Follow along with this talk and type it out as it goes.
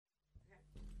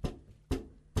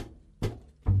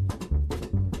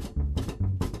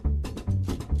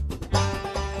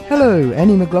Hello,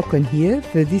 Annie McLaughlin here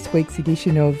for this week's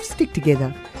edition of Stick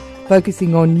Together,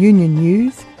 focusing on union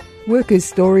news, workers'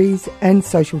 stories and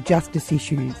social justice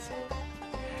issues.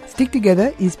 Stick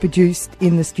Together is produced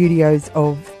in the studios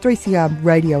of 3CR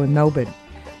Radio in Melbourne.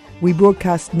 We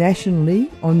broadcast nationally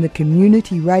on the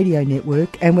Community Radio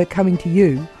Network, and we're coming to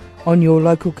you on your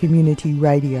local community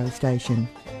radio station.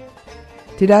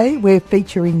 Today we're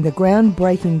featuring the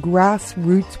groundbreaking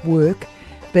grassroots work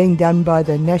being done by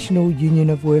the National Union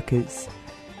of Workers.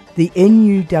 The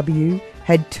NUW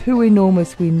had two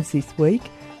enormous wins this week.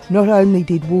 Not only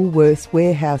did Woolworths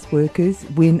warehouse workers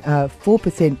win a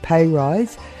 4% pay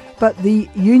rise, but the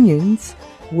unions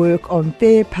work on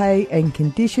fair pay and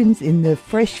conditions in the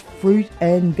fresh fruit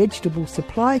and vegetable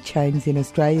supply chains in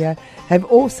Australia have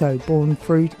also borne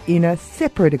fruit in a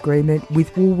separate agreement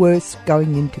with Woolworths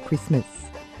going into Christmas.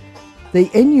 The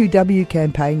NUW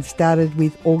campaign started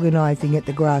with organising at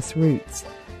the grassroots.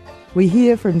 We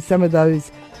hear from some of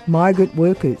those migrant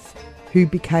workers who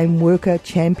became worker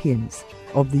champions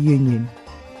of the union.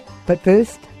 But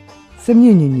first, some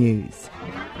union news.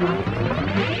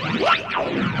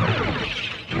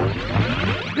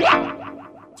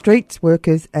 Streets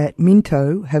workers at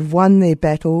Minto have won their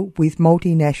battle with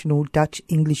multinational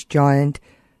Dutch-English giant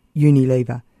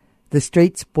Unilever. The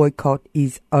streets boycott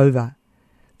is over.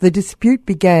 The dispute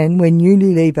began when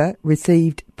Unilever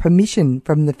received permission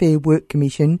from the Fair Work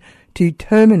Commission to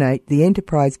terminate the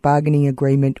enterprise bargaining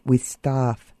agreement with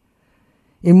staff.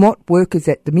 In what workers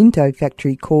at the Minto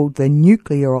factory called the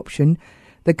nuclear option,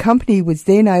 the company was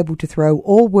then able to throw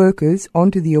all workers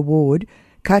onto the award,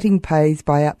 cutting pays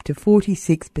by up to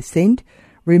 46%,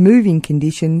 removing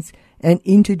conditions and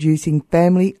introducing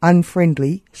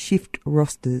family-unfriendly shift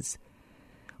rosters.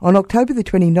 On October the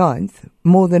 29th,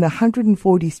 more than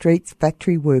 140 Streets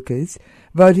factory workers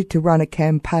voted to run a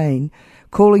campaign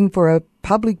calling for a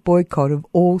public boycott of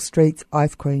all Streets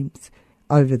ice creams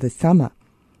over the summer.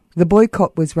 The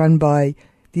boycott was run by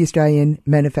the Australian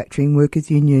Manufacturing Workers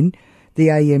Union, the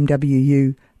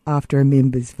AMWU, after a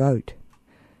members' vote.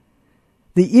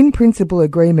 The in-principle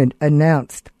agreement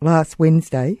announced last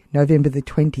Wednesday, November the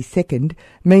 22nd,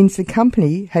 means the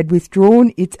company had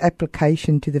withdrawn its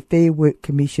application to the Fair Work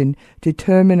Commission to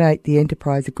terminate the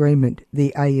enterprise agreement,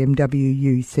 the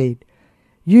AMWU said.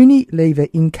 Unilever,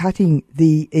 in cutting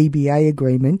the EBA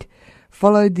agreement,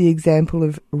 followed the example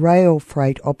of rail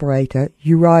freight operator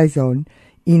Eurizon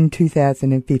in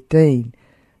 2015.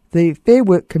 The Fair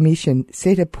Work Commission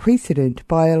set a precedent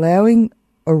by allowing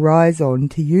Eurizon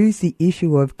to use the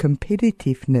issue of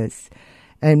competitiveness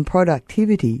and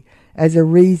productivity as a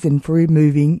reason for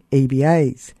removing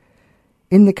EBAs.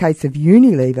 In the case of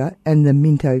Unilever and the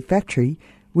Minto factory,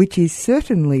 which is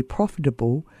certainly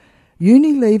profitable,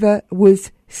 Unilever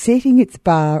was setting its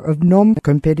bar of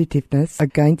non-competitiveness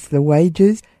against the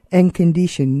wages and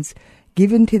conditions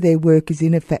given to their workers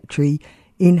in a factory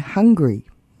in Hungary.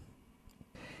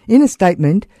 In a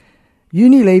statement,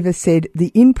 Unilever said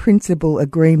the in-principle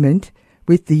agreement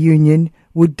with the union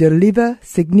would deliver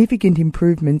significant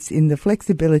improvements in the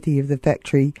flexibility of the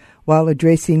factory while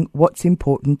addressing what's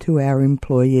important to our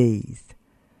employees.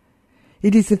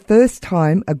 It is the first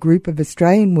time a group of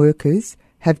Australian workers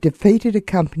have defeated a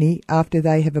company after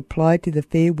they have applied to the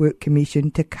Fair Work Commission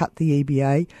to cut the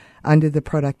EBA under the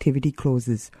productivity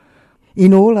clauses.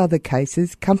 In all other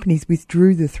cases, companies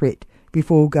withdrew the threat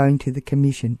before going to the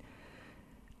Commission.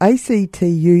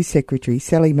 ACTU Secretary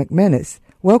Sally McManus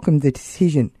welcomed the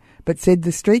decision, but said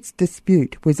the Streets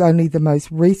dispute was only the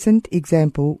most recent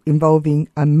example involving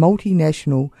a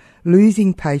multinational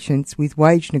losing patience with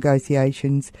wage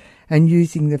negotiations and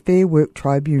using the Fair Work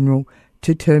Tribunal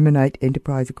to terminate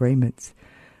enterprise agreements.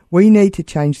 We need to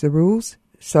change the rules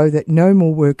so that no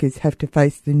more workers have to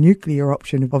face the nuclear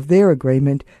option of their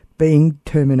agreement being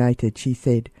terminated, she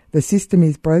said. The system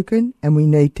is broken and we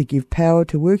need to give power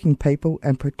to working people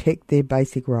and protect their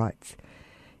basic rights.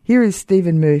 Here is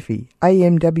Stephen Murphy,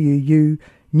 AMWU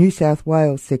New South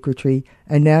Wales Secretary,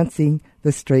 announcing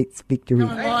the Streets victory.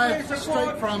 Coming live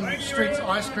straight from Streets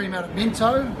Ice Cream out at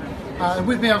Minto. And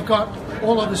with me I've got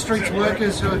all of the Streets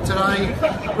workers who have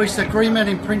today reached agreement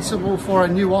in principle for a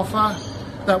new offer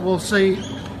that will see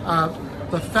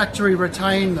the factory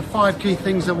retain the 5 key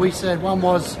things that we said. One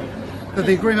was that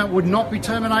the agreement would not be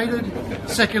terminated.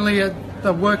 Secondly,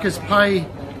 the workers' pay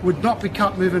would not be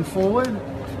cut moving forward.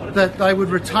 That they would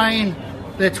retain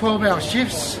their 12-hour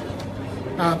shifts.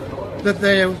 That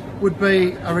there would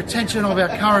be a retention of our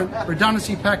current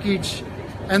redundancy package,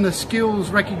 and the skills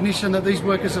recognition that these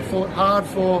workers have fought hard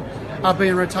for are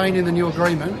being retained in the new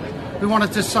agreement. We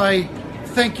wanted to say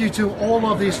thank you to all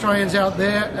of the Australians out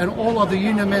there and all of the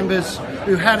union members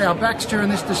who had our backs during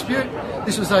this dispute.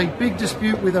 This was a big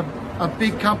dispute with a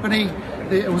big company.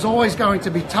 It was always going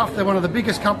to be tough. They're one of the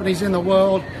biggest companies in the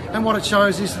world. And what it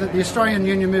shows is that the Australian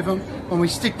union movement, when we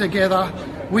stick together,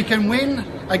 we can win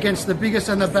against the biggest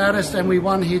and the baddest, and we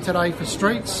won here today for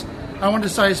Streets. I want to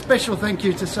say a special thank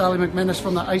you to Sally McManus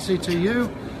from the ACTU,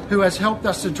 who has helped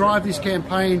us to drive this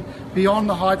campaign beyond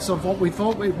the heights of what we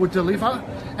thought we would deliver,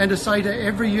 and to say to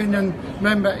every union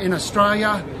member in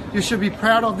Australia, you should be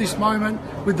proud of this moment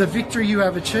with the victory you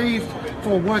have achieved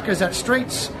for workers at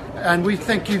Streets, and we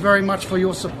thank you very much for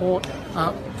your support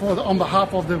on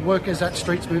behalf of the workers at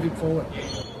Streets moving forward.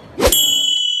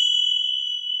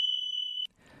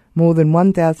 More than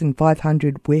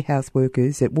 1,500 warehouse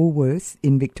workers at Woolworths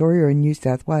in Victoria and New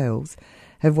South Wales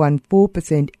have won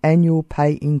 4% annual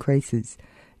pay increases,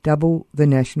 double the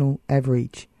national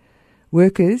average.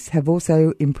 Workers have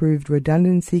also improved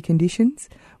redundancy conditions,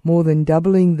 more than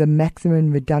doubling the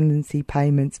maximum redundancy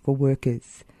payments for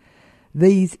workers.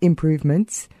 These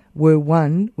improvements were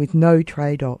won with no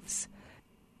trade-offs.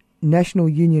 National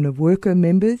Union of Worker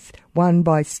members won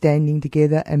by standing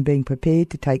together and being prepared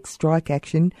to take strike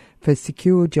action for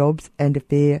secure jobs and a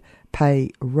fair pay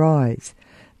rise.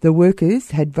 The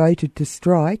workers had voted to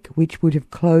strike, which would have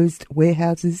closed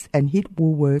warehouses and hit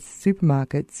Woolworths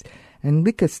supermarkets and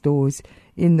liquor stores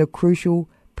in the crucial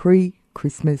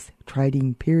pre-Christmas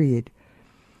trading period.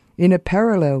 In a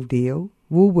parallel deal,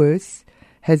 Woolworths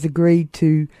has agreed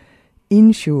to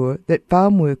ensure that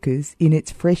farm workers in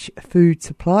its fresh food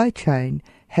supply chain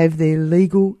have their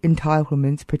legal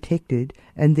entitlements protected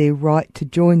and their right to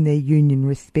join their union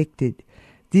respected.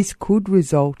 This could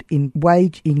result in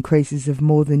wage increases of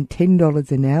more than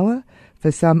 $10 an hour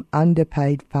for some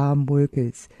underpaid farm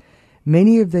workers.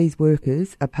 Many of these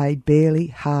workers are paid barely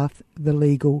half the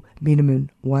legal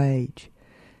minimum wage.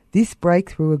 This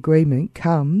breakthrough agreement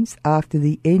comes after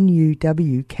the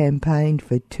NUW campaigned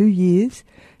for 2 years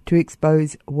to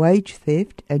expose wage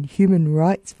theft and human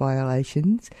rights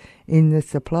violations in the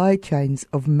supply chains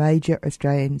of major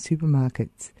Australian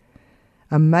supermarkets.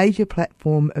 A major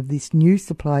platform of this new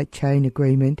supply chain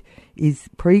agreement is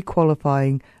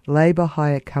pre-qualifying labour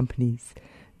hire companies.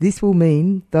 This will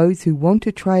mean those who want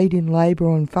to trade in labour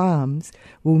on farms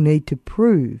will need to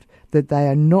prove that they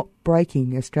are not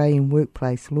breaking Australian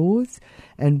workplace laws,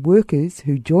 and workers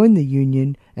who join the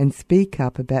union and speak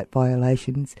up about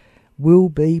violations will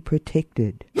be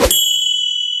protected.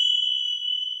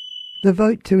 The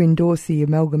vote to endorse the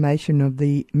amalgamation of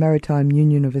the Maritime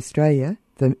Union of Australia,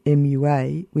 the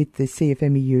MUA, with the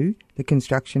CFMEU, the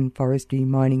Construction, Forestry,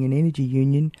 Mining and Energy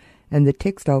Union, and the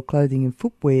Textile, Clothing and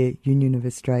Footwear Union of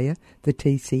Australia, the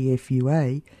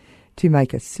TCFUA, to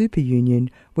make a super union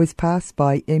was passed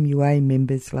by MUA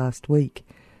members last week.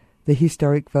 The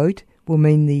historic vote will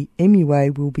mean the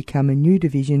MUA will become a new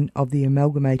division of the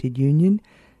amalgamated union.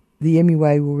 The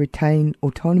MUA will retain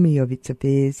autonomy of its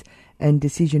affairs and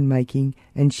decision-making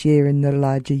and share in the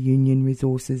larger union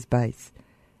resources base.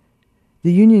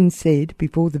 The union said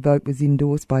before the vote was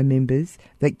endorsed by members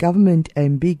that government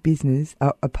and big business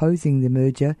are opposing the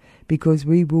merger because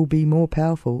we will be more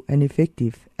powerful and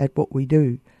effective at what we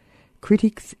do.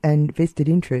 Critics and vested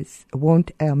interests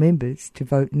want our members to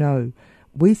vote no.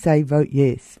 We say vote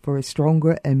yes for a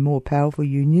stronger and more powerful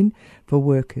union for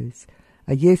workers.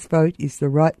 A yes vote is the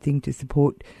right thing to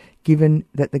support, given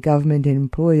that the government and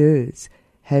employers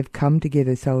have come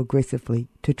together so aggressively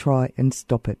to try and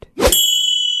stop it.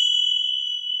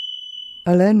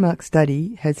 A landmark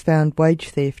study has found wage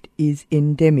theft is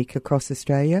endemic across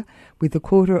Australia, with a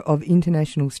quarter of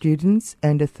international students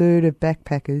and a third of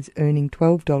backpackers earning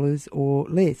 $12 or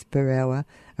less per hour,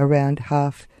 around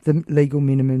half the legal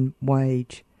minimum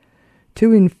wage.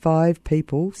 2 in 5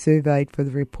 people surveyed for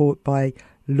the report by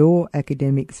law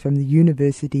academics from the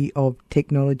University of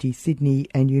Technology Sydney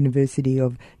and University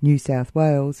of New South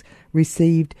Wales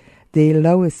received their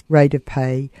lowest rate of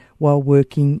pay while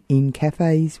working in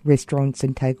cafes, restaurants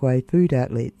and takeaway food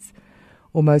outlets.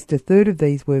 Almost a third of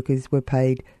these workers were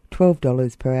paid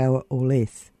 $12 per hour or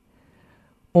less.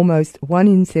 Almost 1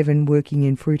 in 7 working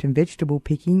in fruit and vegetable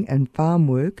picking and farm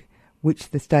work, which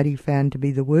the study found to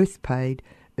be the worst paid,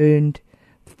 earned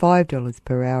 $5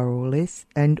 per hour or less,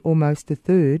 and almost a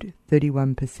third,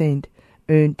 31%,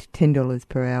 earned $10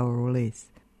 per hour or less.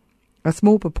 A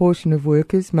small proportion of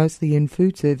workers, mostly in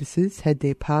food services, had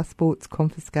their passports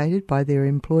confiscated by their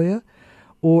employer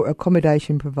or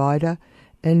accommodation provider,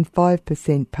 and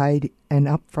 5% paid an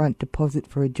upfront deposit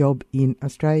for a job in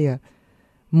Australia.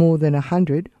 More than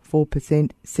 100,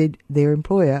 4%, said their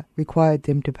employer required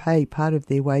them to pay part of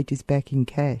their wages back in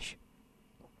cash.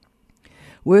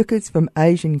 Workers from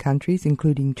Asian countries,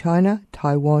 including China,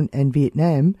 Taiwan and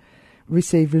Vietnam,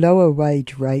 receive lower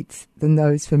wage rates than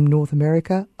those from North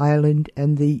America, Ireland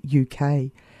and the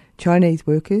UK. Chinese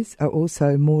workers are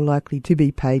also more likely to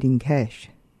be paid in cash.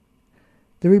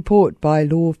 The report by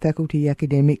law faculty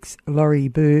academics Laurie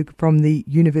Berg from the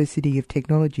University of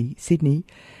Technology, Sydney,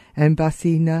 and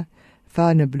Basina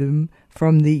Farnablum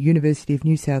from the University of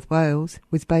New South Wales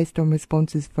was based on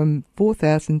responses from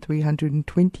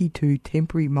 4,322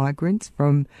 temporary migrants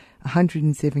from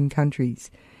 107 countries.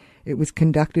 It was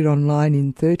conducted online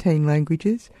in 13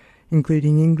 languages,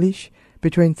 including English,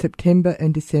 between September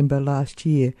and December last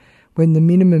year, when the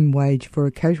minimum wage for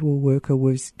a casual worker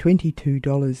was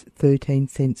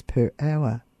 $22.13 per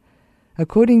hour.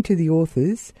 According to the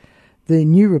authors, the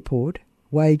new report,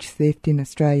 Wage Theft in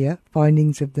Australia,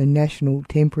 Findings of the National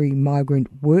Temporary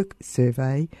Migrant Work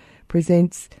Survey,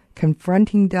 presents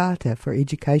confronting data for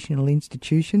educational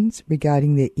institutions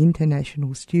regarding their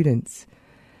international students.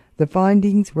 The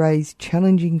findings raise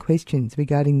challenging questions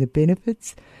regarding the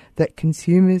benefits that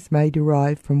consumers may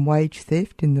derive from wage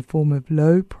theft in the form of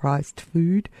low-priced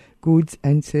food, goods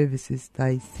and services,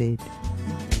 they said.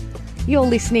 You're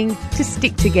listening to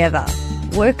Stick Together,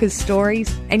 workers'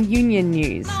 stories and union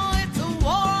news.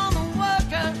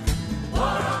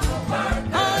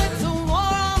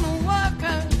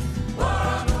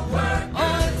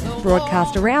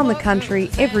 Broadcast around the country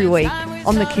every week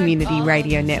on the Community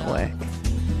Radio Network.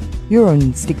 You're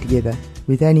on Stick Together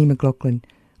with Annie McLaughlin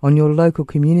on your local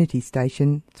community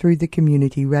station through the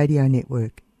Community Radio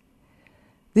Network.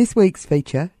 This week's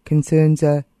feature concerns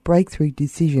a breakthrough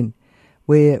decision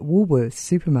where Woolworths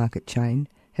supermarket chain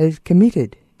has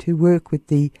committed to work with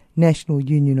the National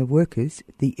Union of Workers,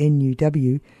 the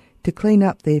NUW, to clean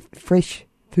up their fresh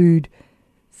food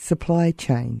supply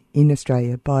chain in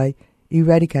Australia by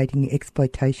eradicating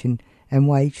exploitation and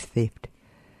wage theft.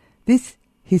 This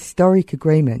historic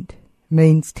agreement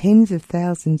means tens of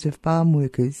thousands of farm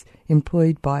workers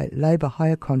employed by labour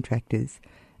hire contractors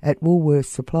at Woolworths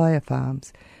supplier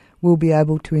farms will be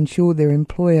able to ensure their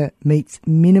employer meets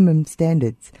minimum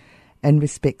standards and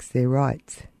respects their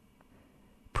rights.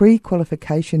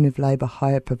 Pre-qualification of labour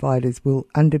hire providers will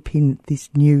underpin this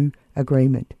new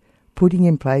agreement, putting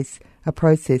in place a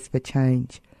process for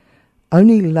change.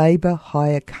 Only labour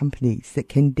hire companies that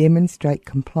can demonstrate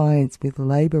compliance with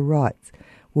labour rights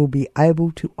will be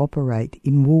able to operate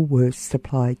in Woolworths'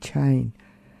 supply chain.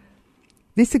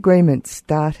 This agreement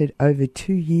started over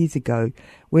 2 years ago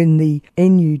when the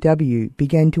NUW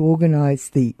began to organise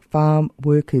the farm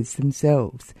workers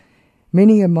themselves.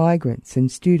 Many are migrants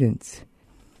and students.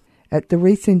 At the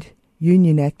recent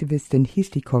Union Activist and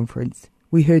History Conference,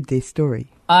 we heard their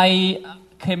story. I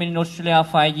came in Australia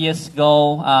 5 years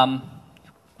ago,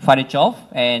 find a job,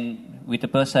 and with the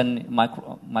person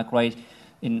migrate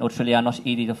in Australia, not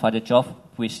easy to find a job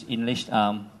with English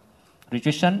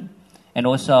restriction, and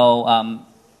also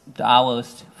the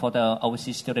hours for the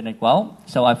overseas student as well.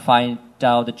 So I find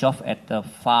out the job at the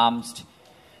farms,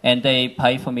 and they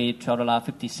pay for me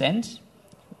 $12.50.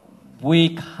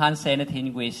 We can't say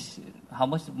anything with how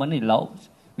much money loads.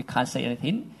 We can't say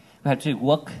anything. We have to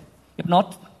work. If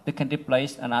not, they can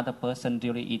replace another person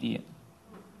during idiot.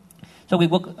 So we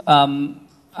work.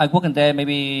 I work in there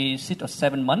maybe 6 or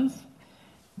 7 months.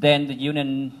 Then the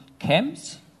union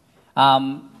comes.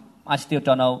 I still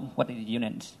don't know what is the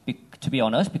unions, to be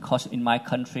honest, because in my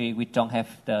country we don't have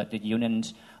the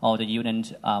unions, or the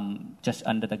unions just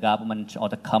under the government or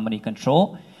the company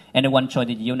control. Anyone join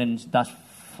the unions, that's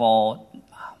for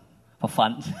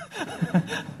fun.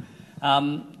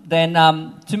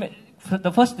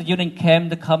 The first the union came,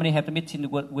 the company had a meeting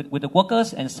with the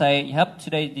workers and say, yep,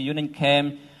 today the union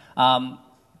came,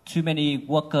 too many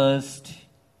workers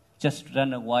just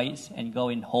run away and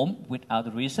going home without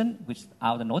the reason,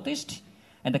 without the notice.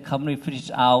 And the company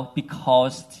finished out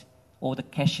because all the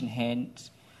cash in hand.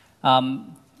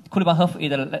 Coolibah Health is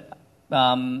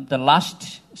the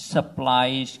last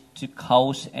supply to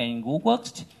Coles and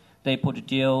Woolworths. They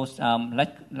produce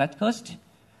Latcost.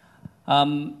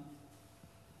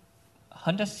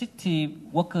 160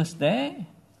 workers there.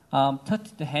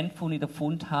 30 handful is the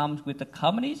full-time with the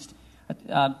companies.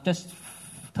 Just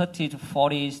 30 to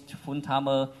 40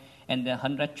 full-timer, and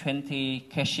 120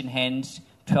 cash in hands,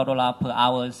 $12 per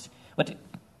hour. But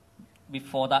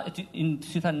before that, in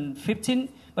 2015,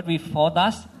 but before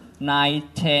that, 9,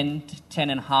 10, 10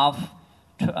 and a half,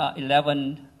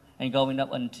 11, and going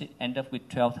up until end up with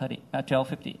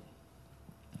 $12.50.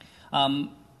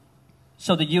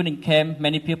 So the union came.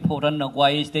 Many people run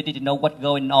away. They didn't know what's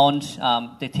going on.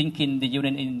 They thinking the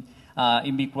union in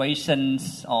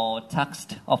immigrations or tax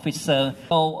officer.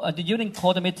 So the union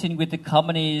called a meeting with the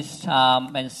companies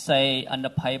and say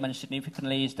underpayment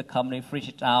significantly. The company freaked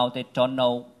it out. They don't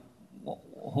know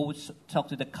who talked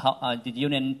to the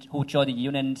union, who joined the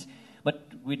union,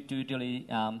 but we do really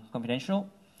confidential.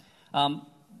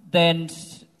 Then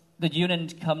the union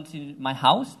comes to my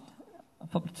house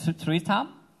for 3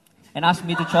 times and asked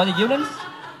me to join the union.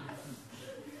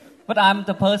 But I'm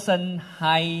the person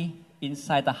high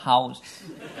inside the house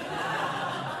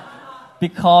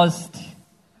because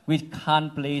we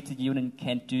can't believe the union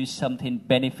can do something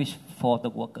beneficial for the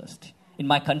workers in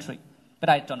my country, but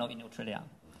I don't know in Australia.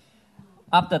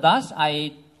 After that,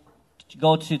 I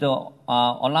go to the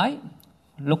online,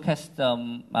 look at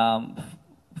the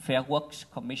Fair Works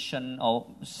Commission or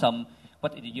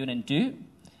what the union do,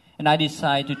 and I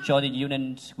decide to join the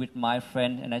union with my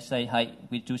friend, and I say, "Hey,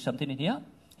 we do something in here."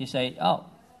 He say, "Oh,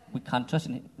 we can't trust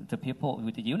the people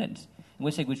with the unions." And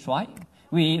we say, "We try."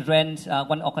 We rent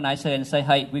one organizer and say,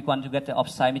 "Hey, we want to get the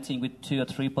offsite meeting with 2 or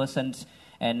 3 persons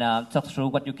and talk through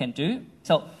what you can do."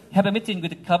 So have a meeting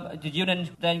with the union.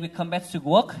 Then we come back to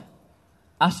work,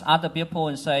 ask other people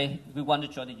and say, "We want to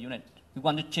join the union. We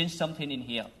want to change something in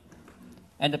here."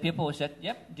 And the people said,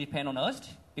 "Yep, depend on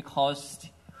us," because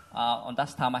on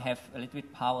that time I have a little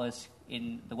bit powers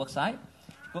in the work side.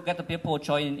 Go get the people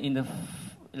join in the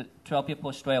 12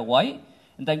 people straight away.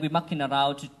 And then we're marking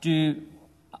around to do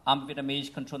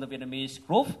Vietnamese, control the Vietnamese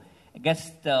group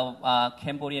against the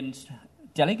Cambodian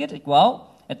delegate as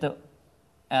well at the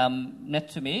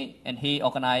next to me. And he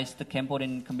organized the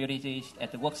Cambodian communities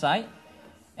at the work site.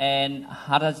 And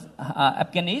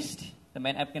Afghanis, the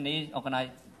main Afghanis,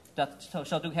 organized that.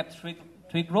 So to have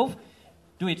three groups,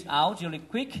 do it out really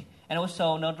quick. And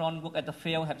also not only work at the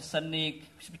field, have Sunni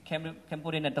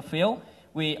Cambodian at the field.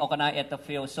 We organize at the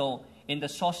field. So in the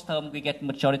short term, we get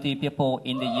majority people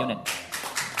in the union.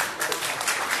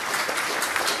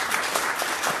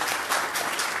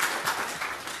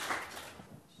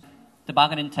 The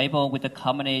bargaining table with the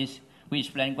companies, we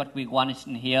explain what we want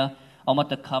in here. Almost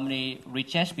the company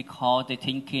rejects because they're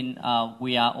thinking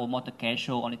we are almost a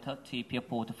casual, only 30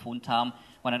 people to full time,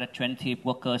 120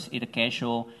 workers in the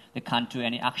casual. They can't do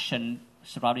any action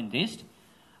surrounding this.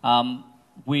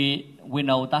 We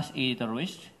know that is the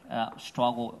risk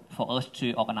struggle for us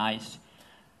to organize.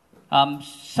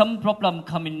 Some problem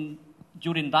coming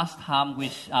during that time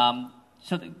with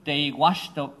so they wash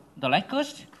the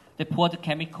lacquers. They pour the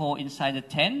chemical inside the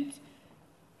tent.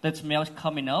 The smell is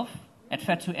coming off.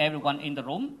 Affect to everyone in the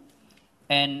room.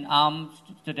 And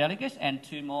the delegates and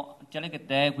 2 more delegates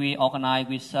there, we organize,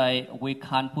 we say we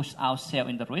can't push ourselves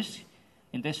in the risk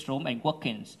in this room and work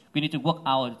in. We need to work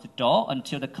out the door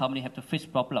until the company have to fix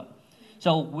problem.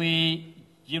 So we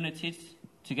united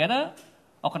together,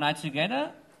 organize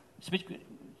together, speak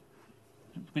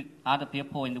with other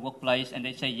people in the workplace, and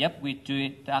they say, "Yep, we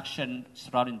do the action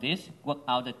surrounding this. Work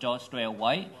out the door straight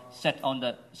away. Set on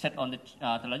the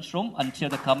lunchroom until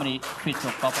the company fixes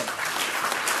the problem."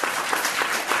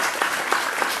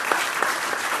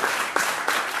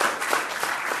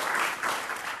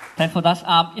 And for that,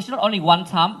 it's not only one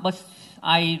time, but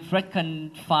I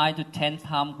reckon 5 to 10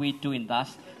 times we doing that.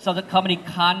 So the company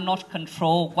cannot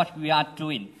control what we are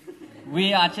doing.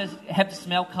 We are just have the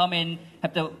smell come in,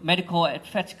 have the medical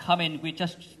effects come in. We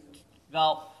just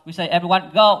go. We say,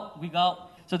 "Everyone go." We go.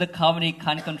 So the company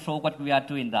can't control what we are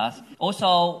doing. That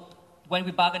also when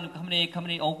we bargain with the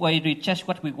company always rejects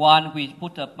what we want. We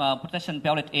put the protection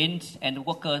ballot in, and the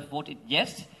workers voted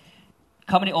yes.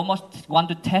 Company almost want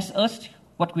to test us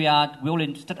what we are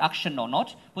willing to take action or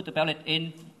not. Put the ballot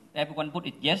in. Everyone put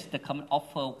it yes. The company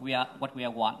offer what we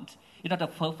want. It's not the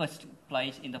first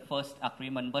place in the first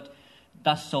agreement, but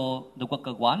that's so the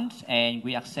worker wants, and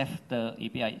we accept the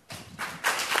EPA.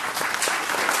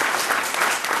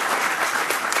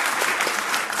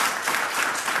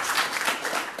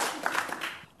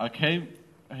 I came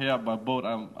here by boat.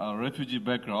 I'm a refugee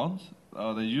background.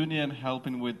 The union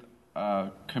helping with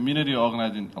community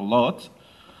organizing a lot,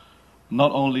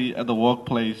 not only at the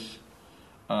workplace,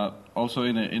 also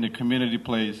in a community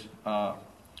place.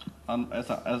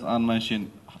 As Ann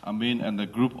mentioned, Amin and the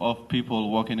group of people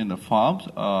working in the farms,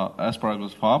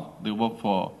 asparagus farm, they work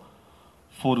for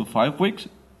 4 to 5 weeks.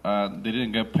 They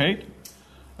didn't get paid,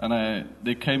 and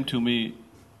they came to me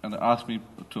and asked me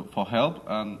for help,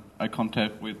 and I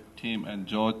contact with Tim and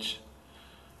George,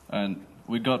 and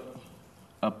we got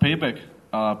a payback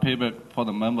for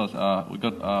the members. We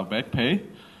got back pay.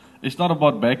 It's not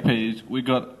about back pay. We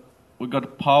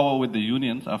got power with the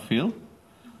unions, I feel,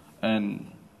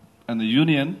 and the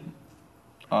union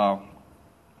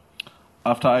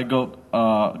after I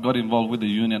got involved with the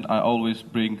union, I always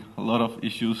bring a lot of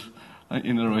issues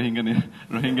in the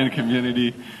Rohingya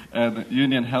community, and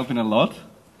union helping a lot,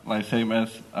 like same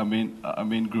as a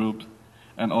main group,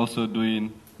 and also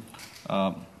doing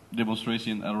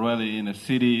demonstration and rally in a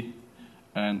city,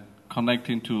 and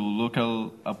connecting to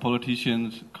local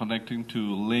politicians, connecting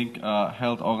to link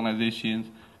health organizations,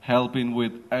 helping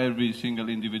with every single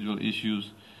individual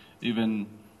issues, even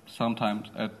sometimes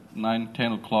at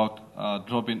 9-10 o'clock,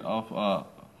 dropping off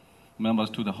members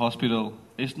to the hospital.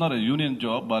 It's not a union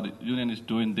job, but the union is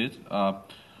doing this.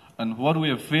 And what we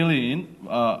are feeling,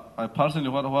 I personally,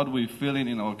 what we're feeling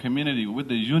in our community with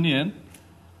the union,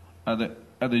 the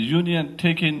union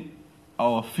taking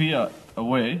our fear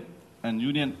away, and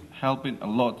union helping a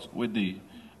lot with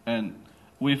and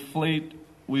we fled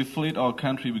our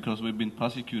country because we've been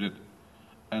persecuted.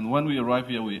 And when we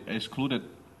arrived here, we excluded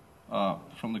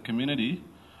from the community.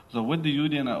 So with the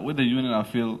union, I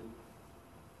feel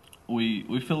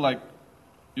we feel like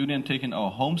union taking our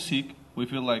homesick. We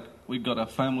feel like we got a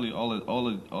family, all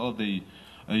of the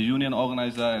union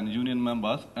organizer and union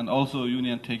members, and also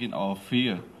union taking our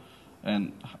fear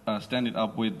and standing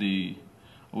up with the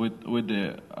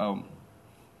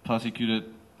persecuted,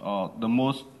 the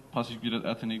most persecuted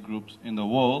ethnic groups in the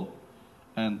world,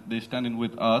 and they standing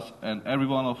with us, and every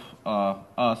one of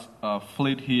us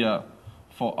fled here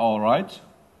for our rights,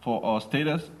 for our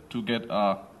status, to get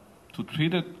to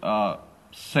treat it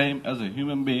same as a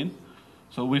human being.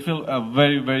 So we feel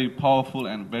very, very powerful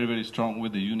and very, very strong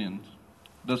with the union.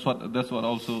 That's what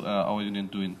also our union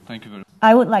doing. Thank you very much.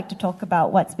 I would like to talk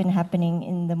about what's been happening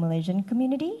in the Malaysian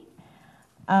community.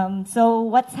 So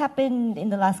what's happened in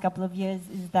the last couple of years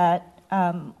is that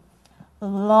a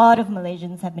lot of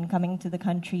Malaysians have been coming to the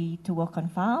country to work on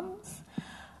farms.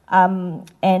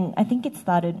 And I think it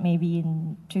started maybe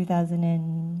in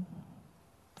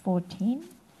 2014,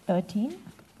 13.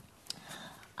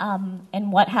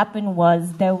 And what happened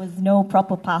was there was no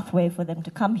proper pathway for them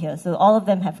to come here. So all of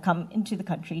them have come into the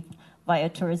country via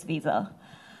tourist visa.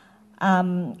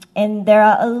 And there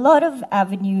are a lot of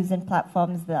avenues and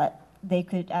platforms that they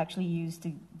could actually use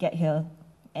to get here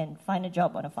and find a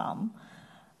job on a farm.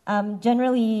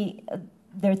 Generally,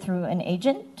 they're through an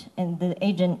agent, and the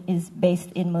agent is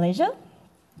based in Malaysia.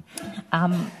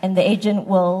 And the agent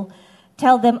will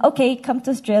tell them, okay, come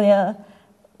to Australia,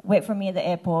 wait for me at the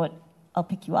airport, I'll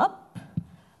pick you up.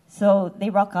 So they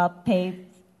rock up, pay,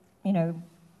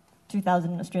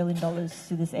 2,000 Australian dollars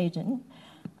to this agent.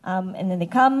 And then they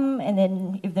come, and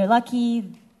then if they're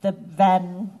lucky, the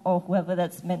van or whoever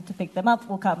that's meant to pick them up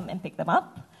will come and pick them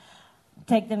up,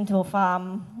 take them to a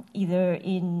farm, either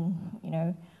in,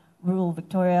 rural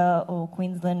Victoria or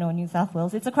Queensland or New South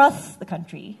Wales. It's across the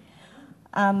country.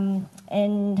 And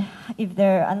if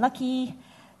they're unlucky,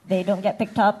 they don't get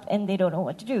picked up and they don't know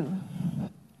what to do.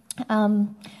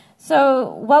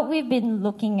 So what we've been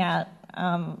looking at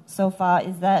so far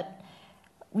is that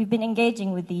we've been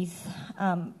engaging with these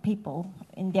people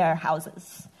in their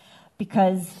houses,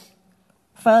 because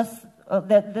first,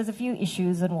 there's a few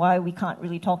issues on why we can't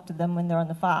really talk to them when they're on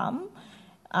the farm.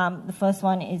 The first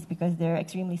one is because they're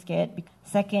extremely scared.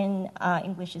 Second,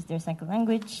 English is their second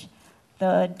language.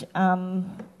 Third,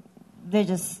 they're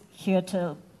just here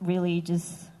to really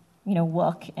just,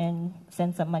 work and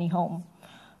send some money home.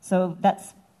 So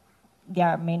that's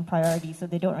their main priority, so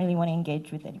they don't really want to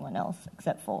engage with anyone else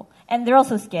except for... And they're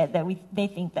also scared that they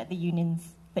think that the union's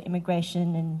the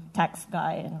immigration and tax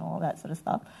guy and all that sort of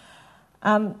stuff.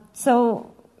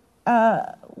 So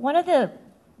one of the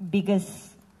biggest,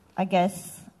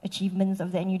 achievements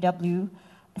of the NUW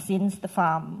since the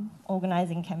farm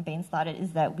organizing campaign started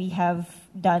is that we have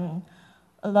done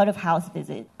a lot of house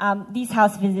visits. These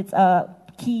house visits are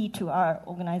key to our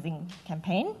organizing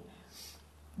campaign.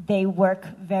 They work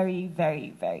very,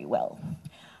 very, very well.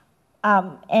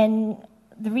 And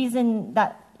the reason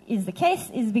that is the case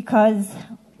is because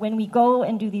when we go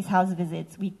and do these house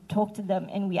visits, we talk to them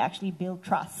and we actually build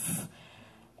trust.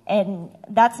 And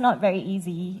that's not very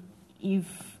easy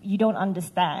if you don't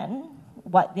understand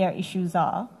what their issues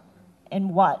are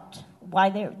and why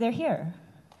they're here.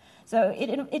 So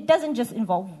it doesn't just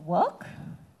involve work,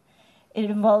 it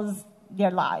involves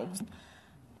their lives.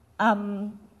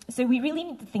 So we really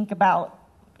need to think about,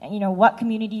 what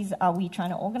communities are we trying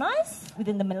to organize?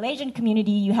 Within the Malaysian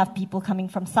community, you have people coming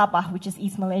from Sabah, which is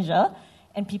East Malaysia,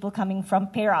 and people coming from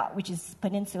Perak, which is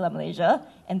Peninsula Malaysia,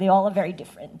 and they all are very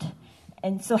different.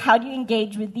 And so how do you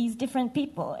engage with these different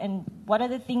people? And what are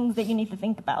the things that you need to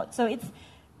think about? So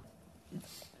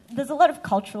there's a lot of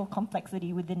cultural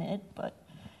complexity within it, but,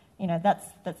 that's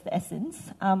the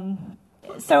essence.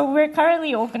 So we're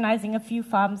currently organising a few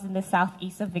farms in the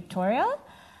southeast of Victoria.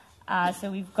 So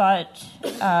we've got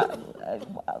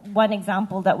one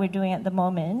example that we're doing at the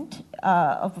moment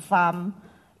of a farm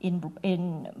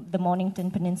in the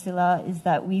Mornington Peninsula is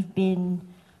that we've been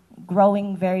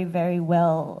growing very, very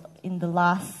well in the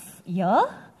last year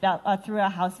through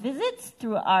our house visits,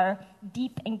 through our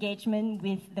deep engagement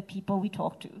with the people we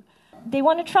talk to. They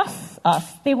want to trust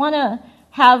us. They want to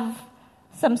have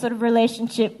some sort of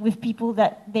relationship with people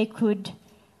that they could,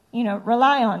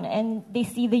 rely on, and they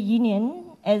see the union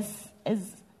as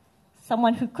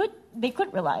someone who they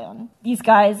could rely on. These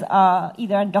guys are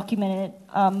either undocumented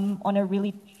on a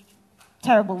really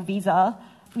terrible visa,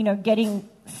 getting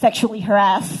sexually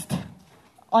harassed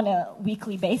on a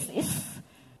weekly basis.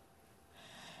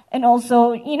 And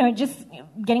also, just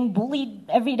getting bullied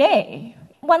every day.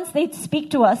 Once they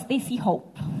speak to us, they see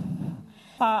hope.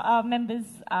 For our members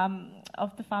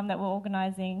of the farm that we're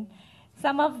organising,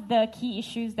 some of the key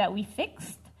issues that we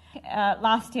fixed,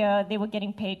 last year they were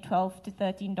getting paid $12 to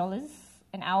 $13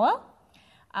 an hour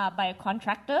by a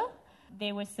contractor.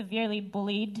 They were severely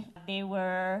bullied. They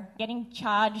were getting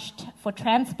charged for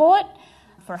transport,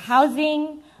 for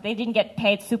housing. They didn't get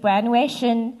paid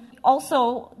superannuation.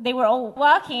 Also, they were all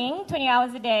working 20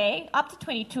 hours a day, up to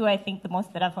 22, I think, the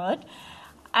most that I've heard.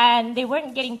 And they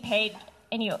weren't getting paid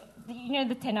any, the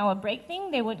 10-hour break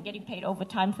thing, they weren't getting paid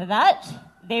overtime for that.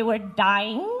 They were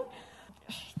dying.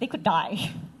 They could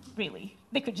die, really.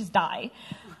 They could just die.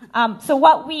 So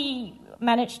what we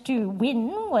managed to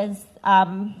win was,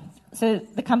 so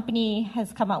the company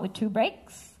has come out with 2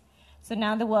 breaks. So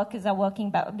now the workers are working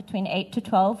about between 8 to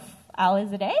 12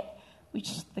 hours a day,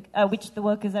 which the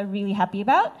workers are really happy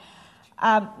about.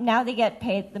 Now they get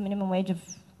paid the minimum wage of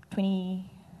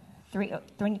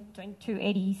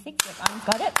 $22.86. If I've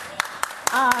got it.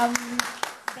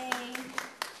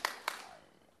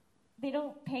 They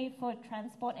don't pay for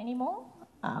transport anymore.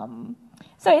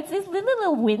 So it's these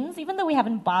little wins, even though we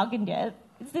haven't bargained yet.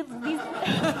 It's these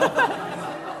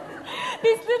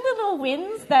little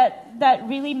wins that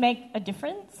really make a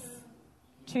difference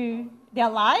to their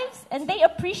lives, and they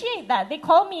appreciate that. They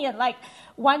call me at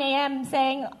 1 a.m.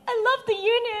 saying, "I love the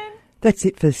union." That's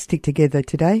it for Stick Together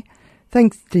today.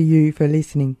 Thanks to you for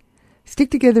listening. Stick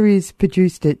Together is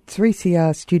produced at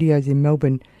 3CR Studios in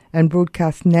Melbourne and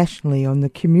broadcast nationally on the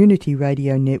Community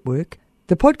Radio Network.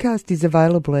 The podcast is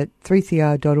available at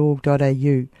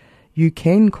 3cr.org.au. You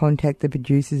can contact the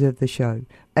producers of the show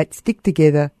at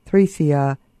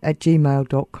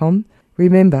sticktogether3cr@gmail.com.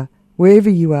 Remember, wherever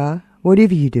you are,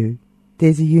 whatever you do,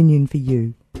 there's a union for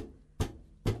you.